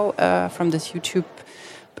T-shirt now from this YouTube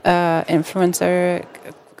influencer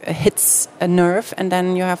hits a nerve, and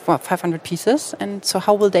then you have 500 pieces. And so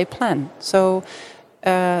how will they plan? So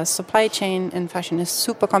supply chain in fashion is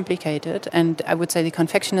super complicated, and I would say the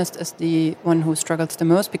confectionist is the one who struggles the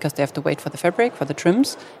most, because they have to wait for the fabric, for the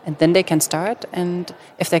trims, and then they can start. And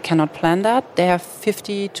if they cannot plan that, they have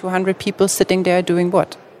 50 to 100 people sitting there doing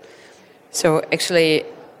what? So actually,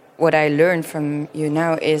 what I learned from you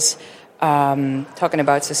now is talking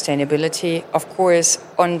about sustainability. Of course,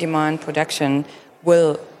 on-demand production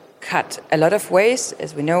will cut a lot of waste.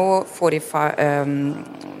 As we know,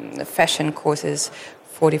 fashion causes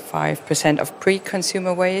 45% of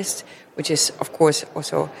pre-consumer waste, which is, of course,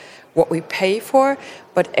 also what we pay for.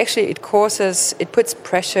 But actually, it puts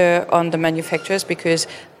pressure on the manufacturers, because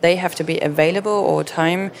they have to be available all the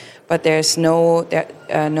time, but there's no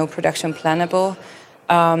production plannable.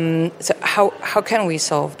 So how can we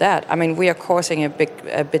solve that? I mean, we are causing a big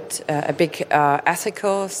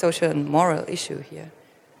ethical, social, and moral issue here.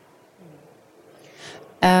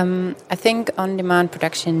 I think on-demand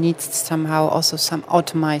production needs somehow also some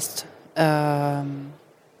automized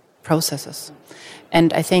processes.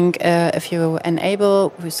 And I think if you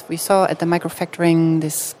enable, we saw at the microfactoring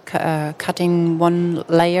this cutting one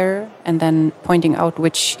layer and then pointing out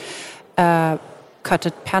which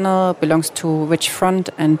cutted panel belongs to which front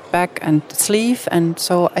and back and sleeve. And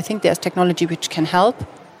so I think there's technology which can help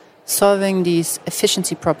solving these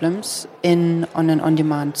efficiency problems on an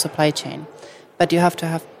on-demand supply chain. but you have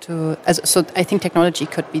to. So I think technology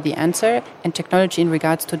could be the answer, and technology in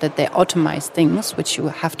regards to that they automate things which you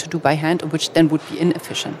have to do by hand, which then would be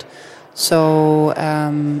inefficient. So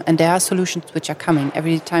and there are solutions which are coming.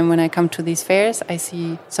 Every time when I come to these fairs, I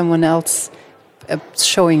see someone else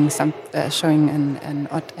showing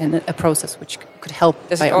a process which could help.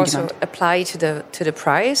 Does by it on also demand. apply to the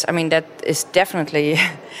price? I mean, that is definitely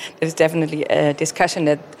a discussion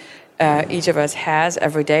that each of us has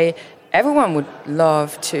every day. Everyone would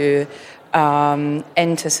love to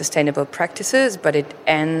enter sustainable practices, but it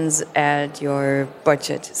ends at your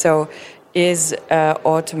budget. So, is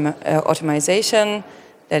automation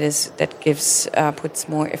that puts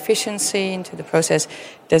more efficiency into the process?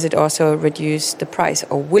 Does it also reduce the price,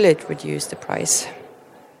 or will it reduce the price?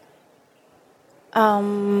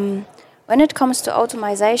 When it comes to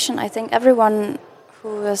automation, I think everyone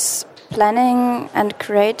who is planning and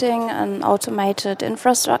creating an automated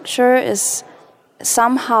infrastructure is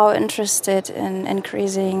somehow interested in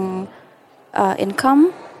increasing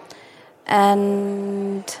income.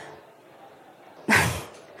 And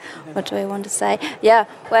what do I want to say? Yeah,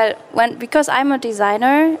 well, because I'm a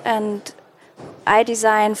designer and I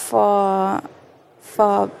design for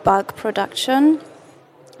bulk production,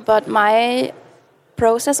 but my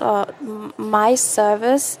process or my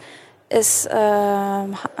service is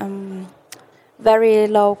very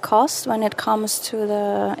low cost when it comes to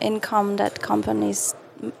the income that companies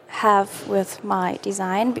have with my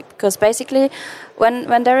design, because basically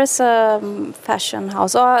when there is a fashion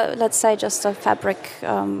house, or let's say just a fabric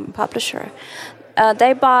publisher,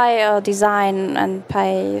 they buy a design and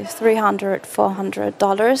pay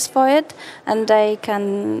 $300-400 for it, and they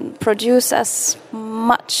can produce as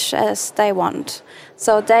much as they want.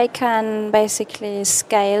 So they can basically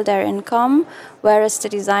scale their income, whereas the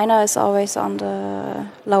designer is always on the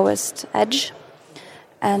lowest edge.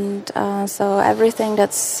 And so everything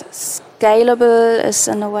that's scalable is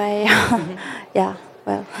in a way, yeah,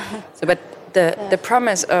 well. So, but the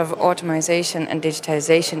promise of automation and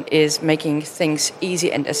digitization is making things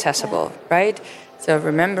easy and accessible, right? So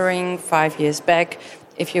remembering 5 years back,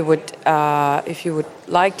 if you would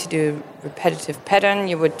like to do repetitive pattern,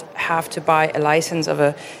 you would have to buy a license of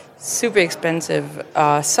a super expensive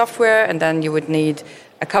software, and then you would need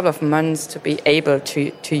a couple of months to be able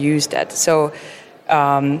to use that. So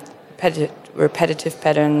repetitive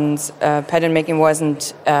patterns, pattern making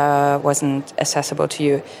wasn't accessible to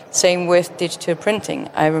you. Same with digital printing.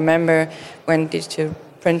 I remember when digital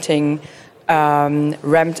printing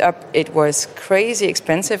ramped up, it was crazy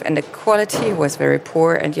expensive and the quality was very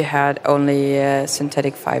poor, and you had only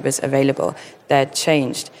synthetic fibers available. That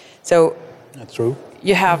changed. So that's true.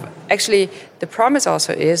 You have actually, the promise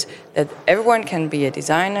also is that everyone can be a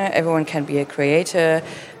designer, everyone can be a creator.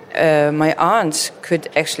 My aunt could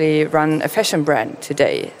actually run a fashion brand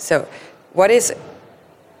today. So what's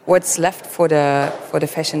left for the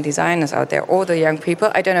fashion designers out there, all the young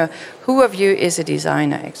people? I don't know, who of you is a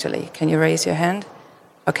designer actually? Can you raise your hand?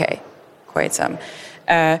 Okay, quite some.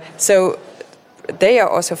 So they are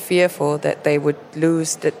also fearful that they would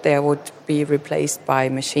lose, that they would be replaced by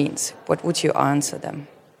machines. What would you answer them?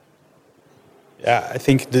 Yeah, I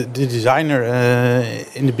think the designer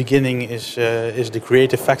in the beginning is the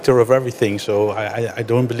creative factor of everything. So I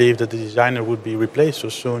don't believe that the designer would be replaced so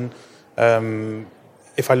soon.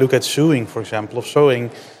 If I look at sewing, for example,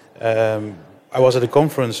 I was at a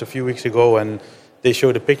conference a few weeks ago and they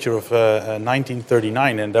showed a picture of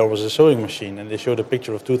 1939 and there was a sewing machine, and they showed a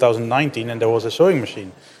picture of 2019 and there was a sewing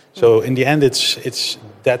machine. So in the end, it's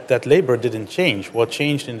that labor didn't change. What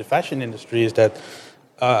changed in the fashion industry is that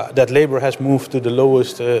that labor has moved to the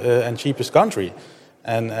lowest and cheapest country.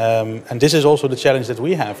 And this is also the challenge that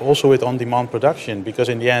we have, also with on-demand production, because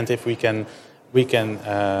in the end, if we can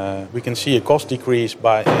see a cost decrease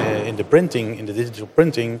in the printing, in the digital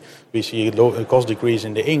printing, we see a cost decrease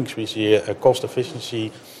in the inks, we see a cost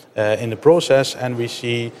efficiency in the process, and we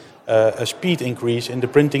see a speed increase in the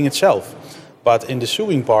printing itself. But in the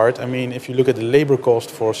sewing part, I mean, if you look at the labor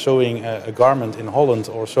cost for sewing a garment in Holland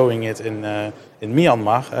or sewing it in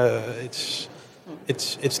Myanmar,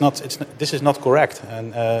 this is not correct,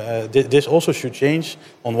 and this also should change.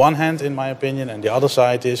 On one hand, in my opinion, and the other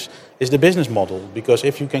side is the business model. Because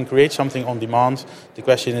if you can create something on demand, the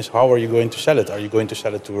question is, how are you going to sell it? Are you going to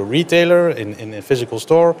sell it to a retailer in a physical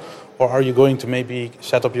store, or are you going to maybe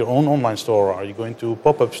set up your own online store? Are you going to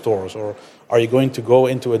pop-up stores, or are you going to go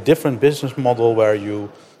into a different business model where you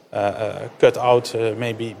cut out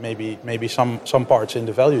maybe some parts in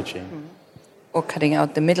the value chain, or cutting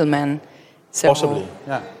out the middleman? So, possibly,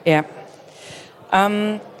 yeah.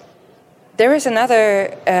 There is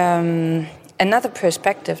another another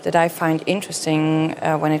perspective that I find interesting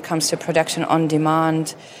when it comes to production on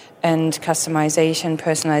demand and customization,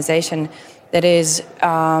 personalization, that is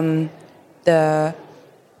the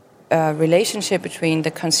relationship between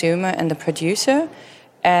the consumer and the producer,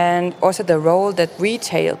 and also the role that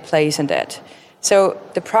retail plays in that. So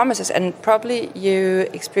the promises, and probably you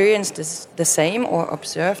experienced this the same or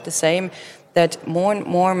observed the same, that more and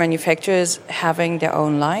more manufacturers having their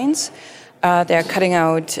own lines. They're cutting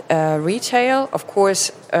out retail, of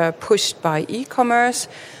course, pushed by e-commerce.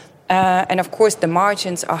 And of course, the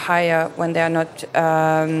margins are higher when they're not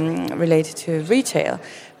related to retail.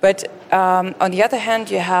 But on the other hand,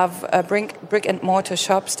 you have brick and mortar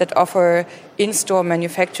shops that offer in-store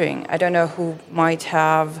manufacturing. I don't know who might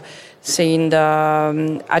have seen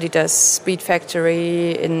the Adidas Speed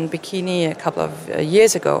Factory in Bikini a couple of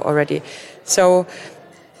years ago already. So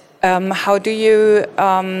how do you,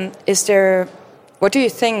 what do you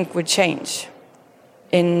think would change?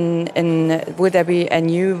 Would there be a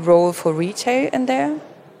new role for retail in there?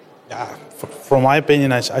 Yeah, from my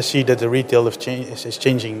opinion, I see that the retail is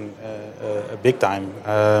changing big time.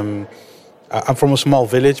 I'm from a small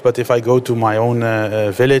village, but if I go to my own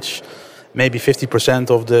village, maybe 50%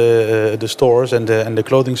 of the stores and the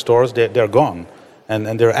clothing stores, they're gone.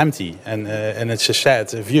 And they're empty, and it's a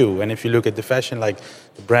sad view. And if you look at the fashion, like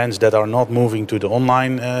the brands that are not moving to the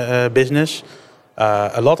online business,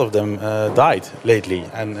 a lot of them died lately,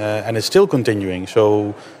 and it's still continuing.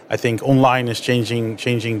 So I think online is changing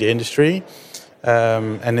the industry,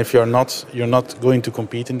 and if you're not going to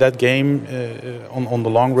compete in that game on the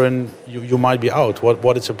long run, you might be out.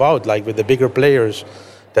 What it's about, like with the bigger players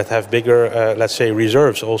that have bigger, let's say,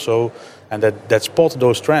 reserves also, and that spot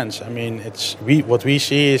those trends. I mean, what we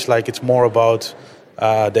see is like it's more about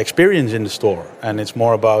the experience in the store, and it's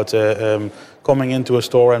more about coming into a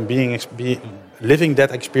store and living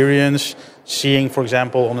that experience, seeing, for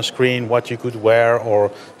example, on a screen what you could wear, or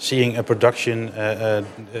seeing a production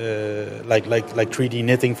like 3D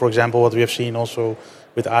knitting, for example, what we have seen also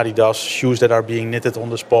with Adidas, shoes that are being knitted on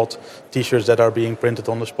the spot, T-shirts that are being printed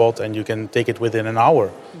on the spot, and you can take it within an hour.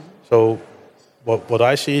 Mm-hmm. So what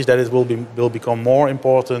I see is that it will become more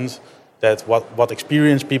important that what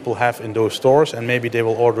experience people have in those stores, and maybe they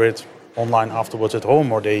will order it online afterwards at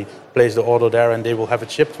home, or they place the order there and they will have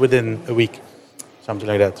it shipped within a week, something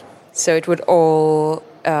like that. So it would all,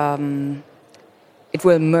 it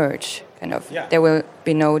will merge, kind of. Yeah. There will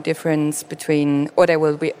be no difference between, or there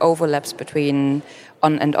will be overlaps between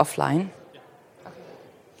on and offline.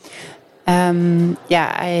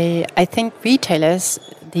 I think retailers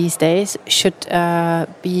these days should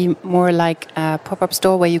be more like a pop-up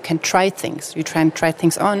store where you can try things. You try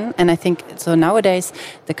things on, and I think so. Nowadays,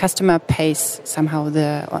 the customer pays somehow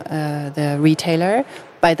the retailer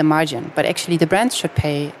by the margin, but actually the brands should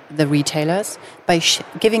pay the retailers by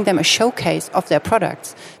giving them a showcase of their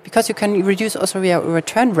products, because you can reduce also your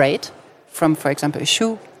return rate from, for example, a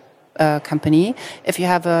shoe company. If you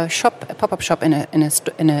have a pop-up shop in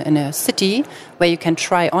a city where you can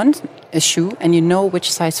try on a shoe and you know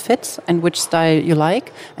which size fits and which style you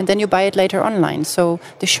like, and then you buy it later online. So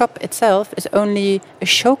the shop itself is only a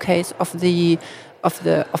showcase of the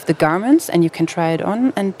garments, and you can try it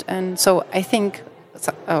on. And so I think,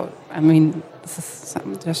 this is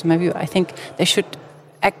just my view. I think they should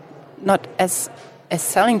act not as a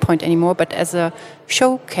selling point anymore, but as a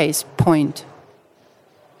showcase point.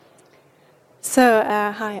 So,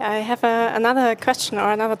 hi, I have another question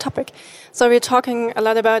or another topic. So we're talking a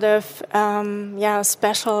lot about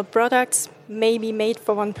special products, maybe made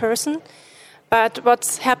for one person. But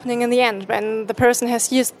what's happening in the end when the person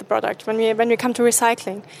has used the product, when we come to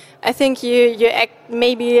recycling? I think you act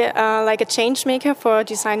maybe like a change maker for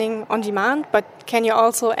designing on demand, but can you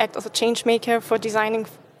also act as a change maker for designing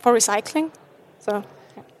for recycling? So,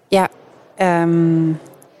 yeah.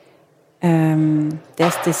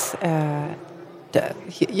 There's this.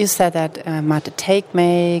 You said that Marte, take,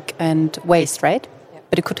 make, and waste, right? Yeah.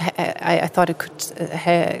 But it could. I thought it could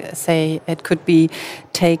say it could be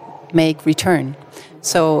take, make, return.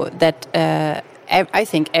 So that I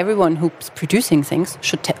think everyone who's producing things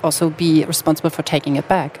should also be responsible for taking it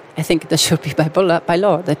back. I think this should be by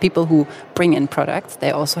law. That people who bring in products,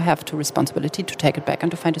 they also have the responsibility to take it back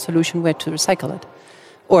and to find a solution where to recycle it.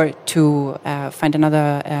 Or to find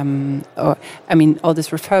another, all this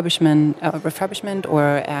refurbishment,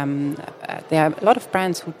 or there are a lot of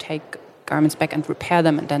brands who take garments back and repair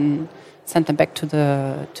them and then send them back to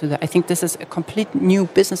the. I think this is a complete new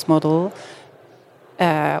business model,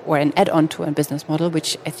 or an add-on to a business model,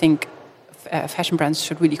 which I think fashion brands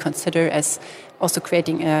should really consider as also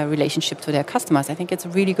creating a relationship to their customers. I think it's a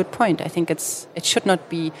really good point. I think it should not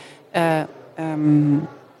be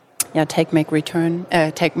take, make, return,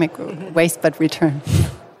 take, make, waste, but return.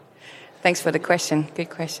 Thanks for the question. Good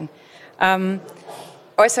question.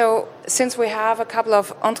 Also, since we have a couple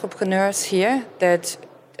of entrepreneurs here that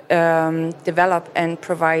develop and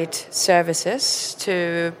provide services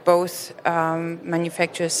to both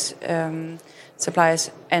manufacturers,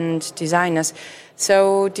 suppliers, and designers.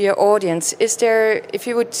 So, dear audience, is there? If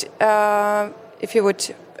you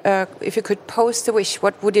could pose the wish,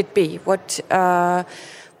 what would it be? What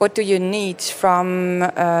do you need from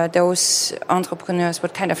those entrepreneurs?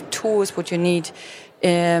 What kind of tools would you need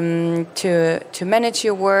to manage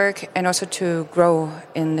your work and also to grow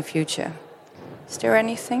in the future? Is there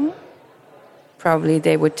anything? Probably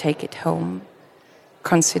they would take it home,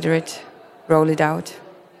 consider it, roll it out.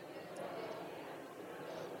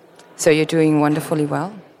 So you're doing wonderfully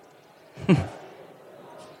well.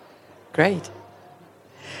 Great.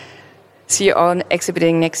 See you all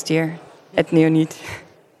exhibiting next year at Neonit.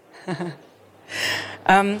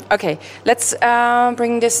 Okay, let's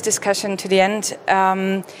bring this discussion to the end.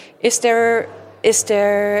 Is there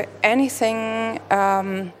anything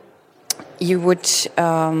you would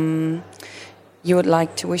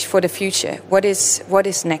like to wish for the future? What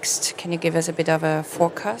is next? Can you give us a bit of a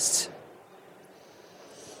forecast?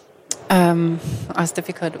 It's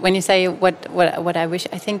difficult. When you say what I wish,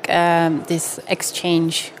 I think this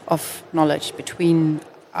exchange of knowledge between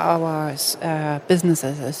our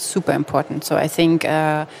businesses is super important. So I think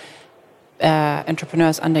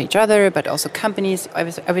entrepreneurs under each other, but also companies.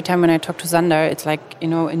 Every time when I talk to Sander, it's like, a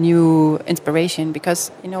new inspiration,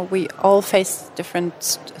 because we all face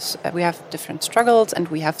we have different struggles and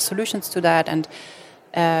we have solutions to that. And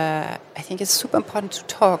I think it's super important to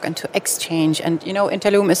talk and to exchange. And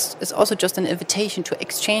Interlume is also just an invitation to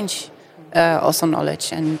exchange also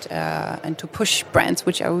knowledge and to push brands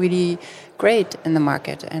which are really great in the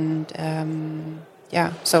market. And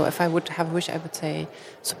so if I would have a wish, I would say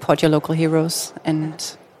support your local heroes.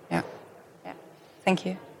 And thank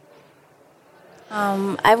you.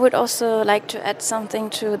 I would also like to add something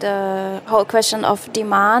to the whole question of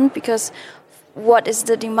demand, because what is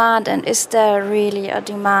the demand, and is there really a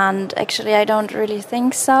demand? Actually, I don't really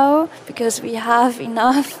think so, because we have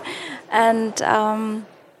enough. And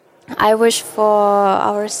I wish for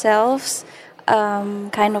ourselves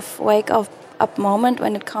kind of wake up moment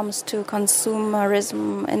when it comes to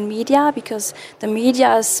consumerism in media, because the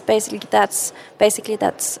media is basically that's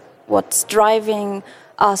what's driving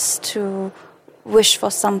us to wish for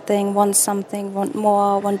something, want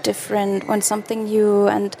more, want different, want something new,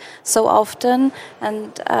 and so often.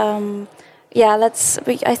 And I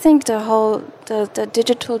think the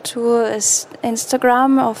digital tool is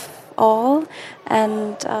Instagram of all,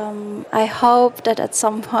 and I hope that at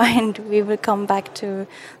some point we will come back to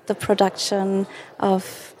the production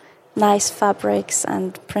of nice fabrics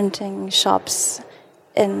and printing shops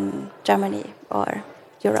in Germany or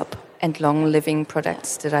Europe. And long-living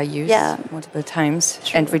products that are used multiple times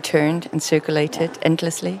and returned and circulated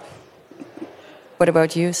endlessly. What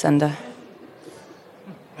about you, Sander?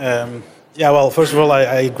 Well, first of all,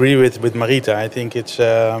 I agree with Marita. I think it's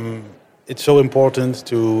so important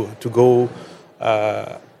to go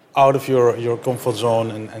out of your comfort zone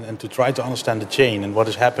and to try to understand the chain and what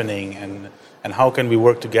is happening and how can we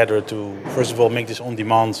work together to, first of all, make this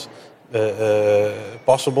on-demand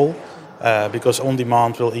possible. Because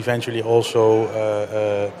on-demand will eventually also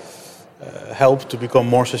help to become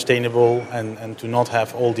more sustainable and to not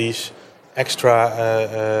have all these extra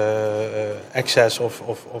excess of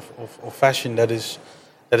fashion that is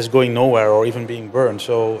going nowhere or even being burned.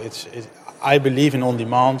 So I believe in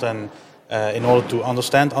on-demand, and in order to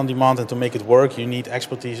understand on-demand and to make it work, you need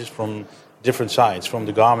expertise from different sides, from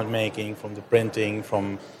the garment making, from the printing,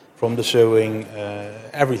 from the sewing,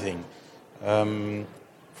 everything.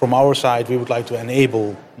 From our side, we would like to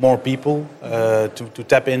enable more people to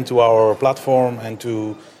tap into our platform and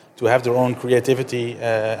to have their own creativity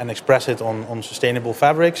and express it on sustainable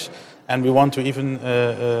fabrics. And we want to even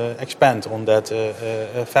expand on that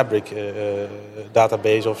fabric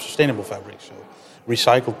database of sustainable fabrics. So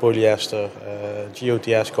recycled polyester,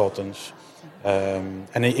 GOTS cottons.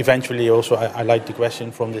 And eventually also, I like the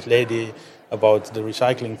question from this lady about the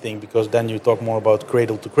recycling thing, because then you talk more about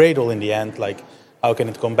cradle to cradle in the end, like how can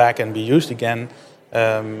it come back and be used again?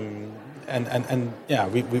 We're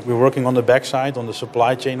working on the backside, on the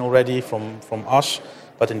supply chain already from us.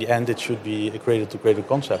 But in the end, it should be a cradle-to-cradle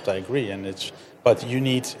concept. I agree, but you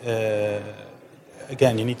need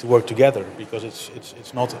you need to work together, because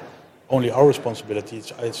it's not only our responsibility.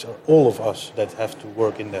 It's all of us that have to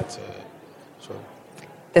work in that.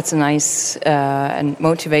 That's a nice and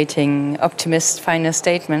motivating, optimist final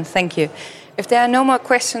statement. Thank you. If there are no more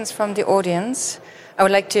questions from the audience, I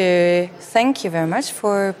would like to thank you very much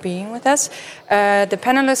for being with us. The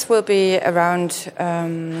panelists will be around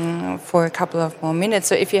for a couple of more minutes.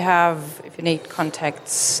 So if you need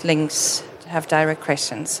contacts, links, have direct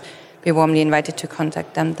questions, be warmly invited to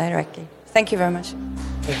contact them directly. Thank you very much.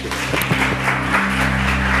 Thank you.